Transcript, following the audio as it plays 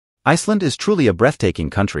Iceland is truly a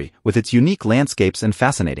breathtaking country with its unique landscapes and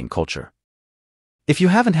fascinating culture. If you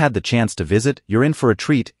haven't had the chance to visit, you're in for a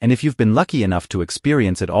treat, and if you've been lucky enough to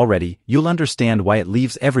experience it already, you'll understand why it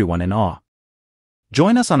leaves everyone in awe.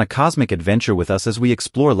 Join us on a cosmic adventure with us as we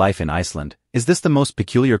explore life in Iceland. Is this the most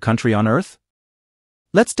peculiar country on Earth?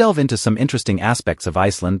 Let's delve into some interesting aspects of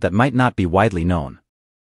Iceland that might not be widely known.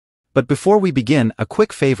 But before we begin, a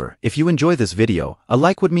quick favor: if you enjoy this video, a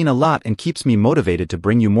like would mean a lot and keeps me motivated to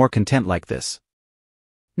bring you more content like this.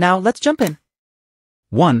 Now let's jump in.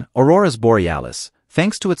 1. Auroras Borealis.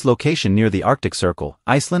 Thanks to its location near the Arctic Circle,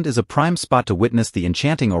 Iceland is a prime spot to witness the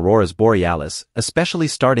enchanting auroras borealis, especially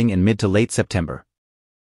starting in mid to late September.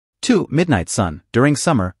 2. Midnight sun. During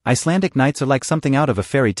summer, Icelandic nights are like something out of a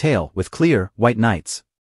fairy tale, with clear, white nights.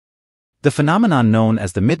 The phenomenon known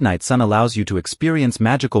as the midnight sun allows you to experience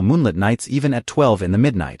magical moonlit nights even at 12 in the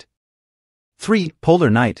midnight. 3.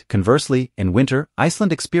 Polar night. Conversely, in winter,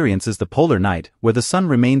 Iceland experiences the polar night, where the sun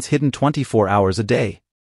remains hidden 24 hours a day.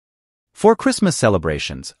 4. Christmas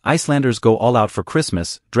celebrations. Icelanders go all out for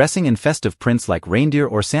Christmas, dressing in festive prints like reindeer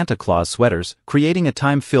or Santa Claus sweaters, creating a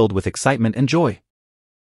time filled with excitement and joy.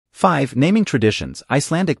 5. Naming traditions.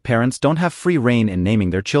 Icelandic parents don't have free rein in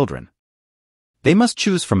naming their children. They must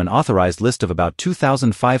choose from an authorized list of about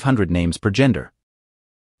 2,500 names per gender.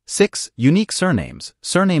 6. Unique surnames.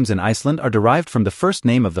 Surnames in Iceland are derived from the first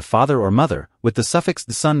name of the father or mother, with the suffix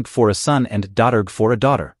 -sund for a son and -dotterg for a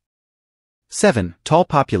daughter. 7. Tall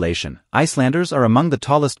population. Icelanders are among the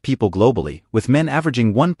tallest people globally, with men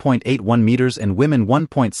averaging 1.81 meters and women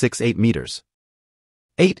 1.68 meters.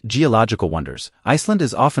 8. Geological wonders. Iceland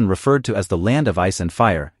is often referred to as the land of ice and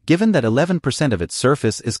fire, given that 11% of its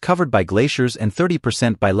surface is covered by glaciers and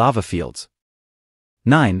 30% by lava fields.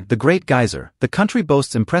 9. The Great Geyser. The country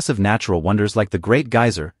boasts impressive natural wonders like the Great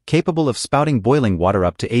Geyser, capable of spouting boiling water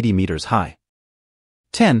up to 80 meters high.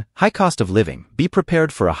 10. High cost of living. Be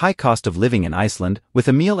prepared for a high cost of living in Iceland, with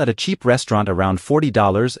a meal at a cheap restaurant around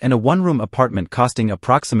 $40 and a one-room apartment costing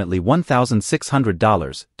approximately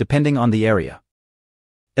 $1,600, depending on the area.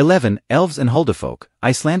 11. Elves and Huldufolk.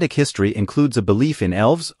 Icelandic history includes a belief in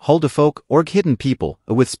elves, Huldufolk, or hidden people,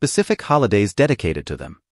 with specific holidays dedicated to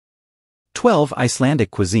them. 12. Icelandic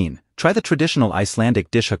cuisine. Try the traditional Icelandic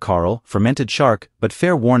dish hakarl, fermented shark, but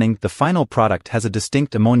fair warning, the final product has a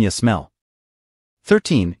distinct ammonia smell.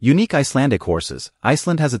 13. Unique Icelandic horses.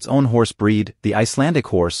 Iceland has its own horse breed, the Icelandic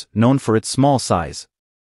horse, known for its small size.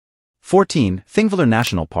 14. Thingvellir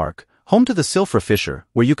National Park. Home to the Silfra fissure,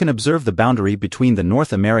 where you can observe the boundary between the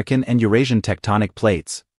North American and Eurasian tectonic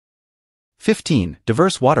plates. 15.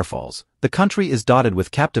 Diverse waterfalls. The country is dotted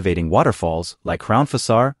with captivating waterfalls, like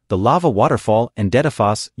Hraunfossar, the lava waterfall, and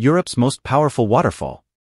Dettifoss, Europe's most powerful waterfall.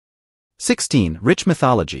 16. Rich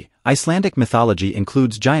mythology. Icelandic mythology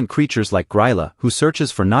includes giant creatures like Grýla, who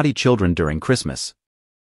searches for naughty children during Christmas.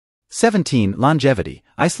 17. Longevity.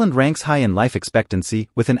 Iceland ranks high in life expectancy,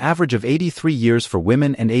 with an average of 83 years for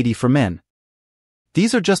women and 80 for men.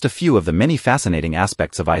 These are just a few of the many fascinating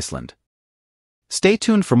aspects of Iceland. Stay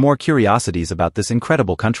tuned for more curiosities about this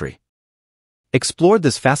incredible country. Explore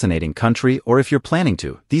this fascinating country, or if you're planning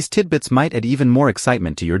to, these tidbits might add even more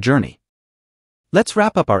excitement to your journey. Let's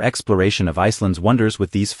wrap up our exploration of Iceland's wonders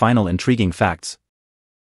with these final intriguing facts.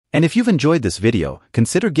 And if you've enjoyed this video,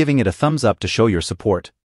 consider giving it a thumbs up to show your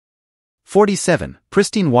support. 47.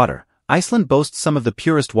 Pristine water. Iceland boasts some of the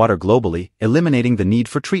purest water globally, eliminating the need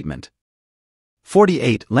for treatment.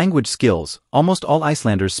 48. Language skills. Almost all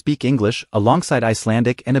Icelanders speak English, alongside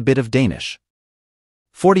Icelandic and a bit of Danish.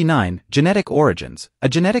 49. Genetic origins. A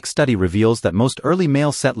genetic study reveals that most early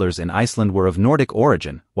male settlers in Iceland were of Nordic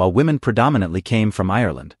origin, while women predominantly came from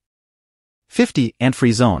Ireland. 50.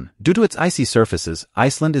 Ant-free zone. Due to its icy surfaces,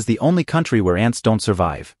 Iceland is the only country where ants don't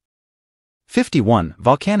survive. 51.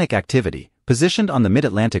 Volcanic activity. Positioned on the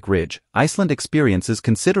mid-Atlantic ridge, Iceland experiences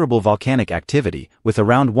considerable volcanic activity, with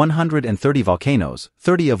around 130 volcanoes,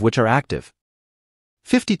 30 of which are active.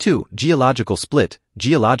 52. Geological split.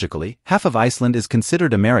 Geologically, half of Iceland is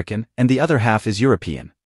considered American, and the other half is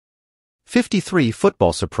European. 53.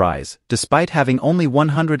 Football surprise. Despite having only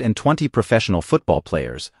 120 professional football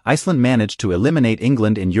players, Iceland managed to eliminate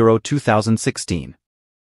England in Euro 2016.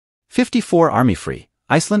 54. Army free.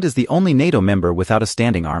 Iceland is the only NATO member without a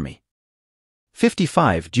standing army.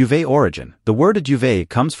 55. Duvet origin. The word duvet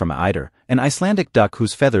comes from eider, an Icelandic duck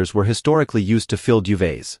whose feathers were historically used to fill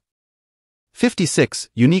duvets. 56.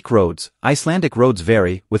 Unique roads. Icelandic roads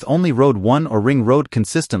vary, with only Road 1 or Ring Road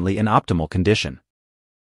consistently in optimal condition.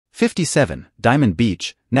 57. Diamond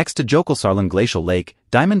Beach. Next to Jökulsárlón Glacial Lake,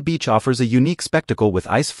 Diamond Beach offers a unique spectacle with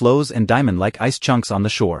ice floes and diamond-like ice chunks on the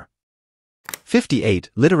shore.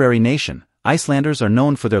 58. Literary nation. Icelanders are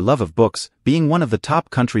known for their love of books, being one of the top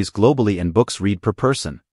countries globally in books read per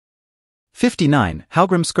person. 59.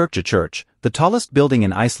 Hallgrímskirkja Church, the tallest building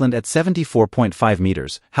in Iceland at 74.5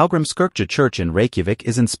 meters. Hallgrímskirkja Church in Reykjavik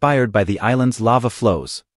is inspired by the island's lava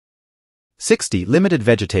flows. 60. Limited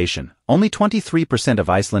vegetation. Only 23% of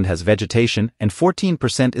Iceland has vegetation, and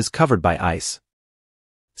 14% is covered by ice.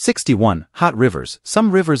 61. Hot rivers.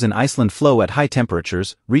 Some rivers in Iceland flow at high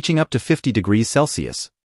temperatures, reaching up to 50 degrees Celsius.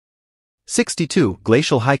 62.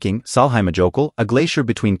 Glacial hiking. Salheimajökull, a glacier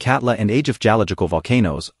between Katla and Eyjafjallajökull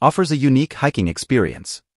volcanoes, offers a unique hiking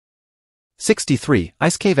experience. 63.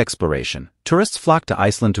 Ice cave exploration. Tourists flock to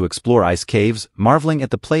Iceland to explore ice caves, marveling at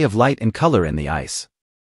the play of light and color in the ice.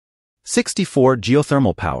 64.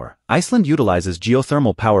 Geothermal power. Iceland utilizes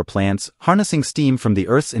geothermal power plants, harnessing steam from the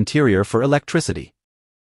Earth's interior for electricity.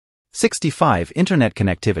 65. Internet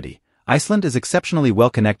connectivity. Iceland is exceptionally well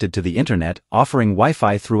connected to the internet, offering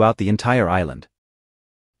Wi-Fi throughout the entire island.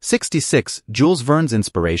 66. Jules Verne's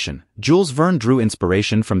inspiration. Jules Verne drew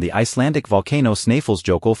inspiration from the Icelandic volcano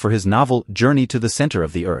Snæfellsjökull for his novel Journey to the Center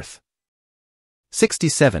of the Earth.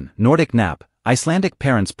 67. Nordic nap. Icelandic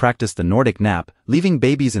parents practice the Nordic nap, leaving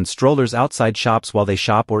babies in strollers outside shops while they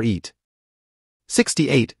shop or eat.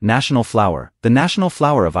 68. National flower. The national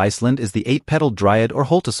flower of Iceland is the 8-petaled dryad or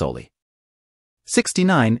holtasoli.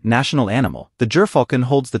 69. National animal. The gerfalcon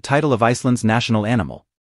holds the title of Iceland's national animal.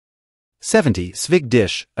 70. Svig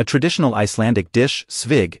dish. A traditional Icelandic dish,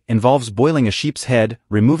 svig, involves boiling a sheep's head,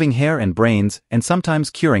 removing hair and brains, and sometimes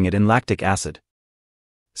curing it in lactic acid.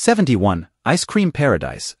 71. Ice cream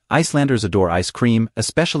paradise. Icelanders adore ice cream,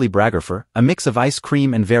 especially Braggerfur, a mix of ice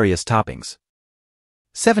cream and various toppings.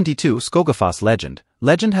 72. Skogafoss legend.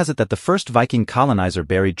 Legend has it that the first Viking colonizer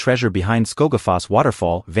buried treasure behind Skogafoss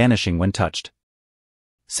waterfall, vanishing when touched.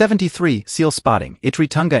 73. Seal spotting.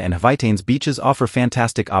 Ittritunga and Hvitanes beaches offer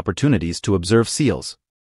fantastic opportunities to observe seals.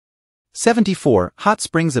 74. Hot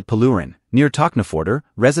springs at Polurin. Near Tálknafjörður,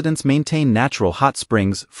 residents maintain natural hot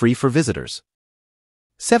springs, free for visitors.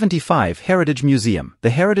 75. Heritage Museum.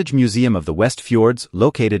 The Heritage Museum of the West Fjords,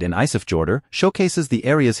 located in Ísafjörður, showcases the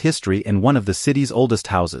area's history in one of the city's oldest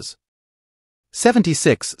houses.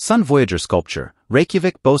 76. Sun Voyager sculpture.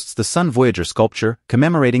 Reykjavik boasts the Sun Voyager sculpture,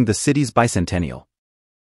 commemorating the city's bicentennial.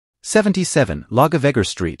 77. Laugavegur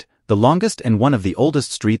Street. The longest and one of the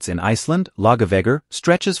oldest streets in Iceland, Laugavegur,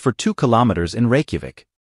 stretches for 2 kilometers in Reykjavik.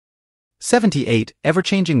 78.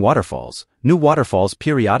 Ever-changing waterfalls. New waterfalls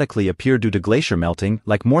periodically appear due to glacier melting,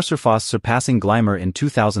 like Morsarfoss surpassing Glimmer in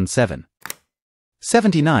 2007.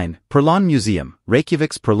 79. Perlon Museum.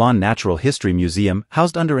 Reykjavik's Perlon Natural History Museum,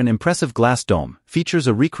 housed under an impressive glass dome, features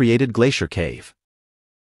a recreated glacier cave.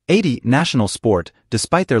 80. National sport.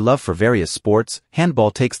 Despite their love for various sports,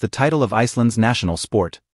 handball takes the title of Iceland's national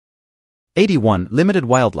sport. 81. Limited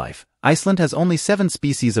wildlife. Iceland has only 7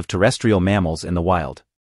 species of terrestrial mammals in the wild.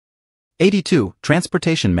 82.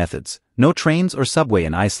 Transportation methods. No trains or subway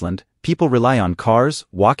in Iceland, people rely on cars,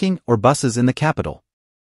 walking, or buses in the capital.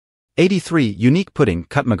 83. Unique pudding.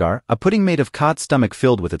 Kutmagar, a pudding made of cod stomach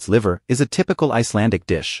filled with its liver, is a typical Icelandic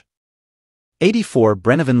dish. 84.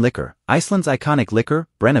 Brennivin liquor. Iceland's iconic liquor,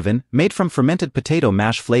 Brennivin, made from fermented potato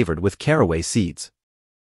mash flavored with caraway seeds.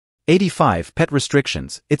 85. Pet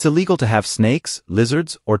restrictions. It's illegal to have snakes,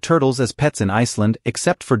 lizards, or turtles as pets in Iceland,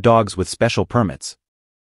 except for dogs with special permits.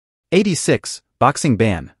 86. Boxing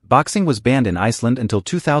ban. Boxing was banned in Iceland until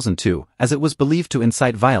 2002, as it was believed to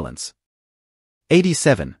incite violence.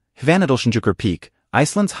 87. Hvanadalshnjúkur Peak.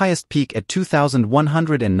 Iceland's highest peak at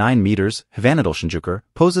 2,109 meters, Hvanadalshnjúkur,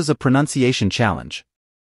 poses a pronunciation challenge.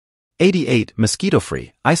 88.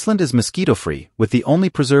 Mosquito-free. Iceland is mosquito-free, with the only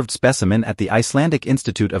preserved specimen at the Icelandic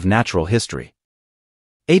Institute of Natural History.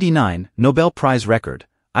 89. Nobel Prize record.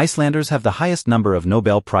 Icelanders have the highest number of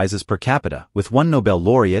Nobel Prizes per capita, with 1 Nobel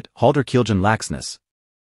laureate, Haldurkiljan Laxness.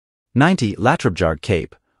 90. Latrabjarg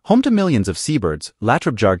Cape. Home to millions of seabirds,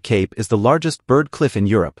 Latrabjarg Cape is the largest bird cliff in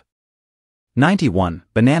Europe. 91.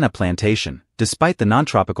 Banana plantation. Despite the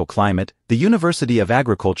non-tropical climate, the University of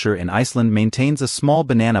Agriculture in Iceland maintains a small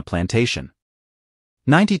banana plantation.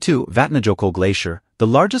 92. Vatnajökull Glacier, the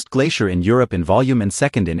largest glacier in Europe in volume and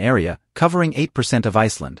second in area, covering 8% of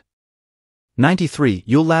Iceland. 93.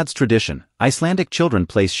 Yule Lads tradition. Icelandic children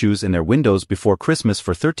place shoes in their windows before Christmas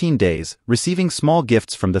for 13 days, receiving small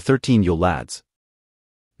gifts from the 13 Yule Lads.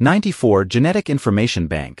 94. Genetic Information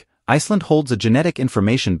Bank. Iceland holds a genetic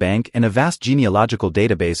information bank and a vast genealogical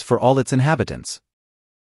database for all its inhabitants.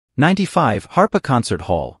 95. Harpa Concert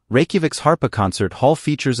Hall. Reykjavik's Harpa Concert Hall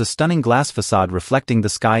features a stunning glass facade reflecting the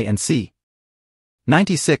sky and sea.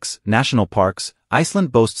 96. National Parks.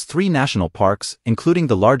 Iceland boasts 3 national parks, including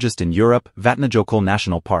the largest in Europe, Vatnajökull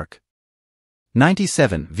National Park.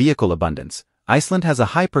 97. Vehicle abundance. Iceland has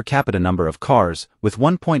a high per capita number of cars, with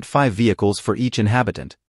 1.5 vehicles for each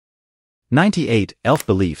inhabitant. 98. Elf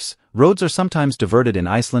beliefs. Roads are sometimes diverted in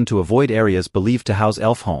Iceland to avoid areas believed to house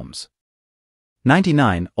elf homes.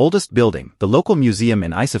 99. Oldest building. The local museum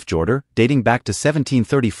in Ísafjörður, dating back to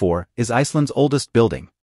 1734, is Iceland's oldest building.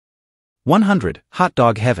 100. Hot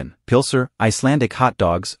dog heaven. Pilsner, Icelandic hot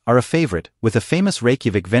dogs, are a favorite, with a famous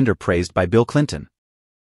Reykjavik vendor praised by Bill Clinton.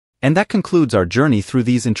 And that concludes our journey through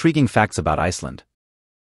these intriguing facts about Iceland.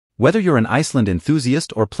 Whether you're an Iceland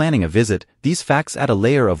enthusiast or planning a visit, these facts add a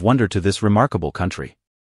layer of wonder to this remarkable country.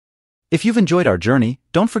 If you've enjoyed our journey,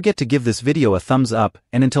 don't forget to give this video a thumbs up,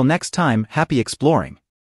 and until next time, happy exploring.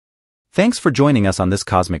 Thanks for joining us on this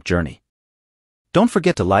cosmic journey. Don't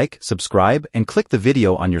forget to like, subscribe, and click the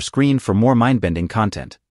video on your screen for more mind-bending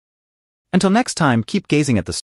content. Until next time, keep gazing at the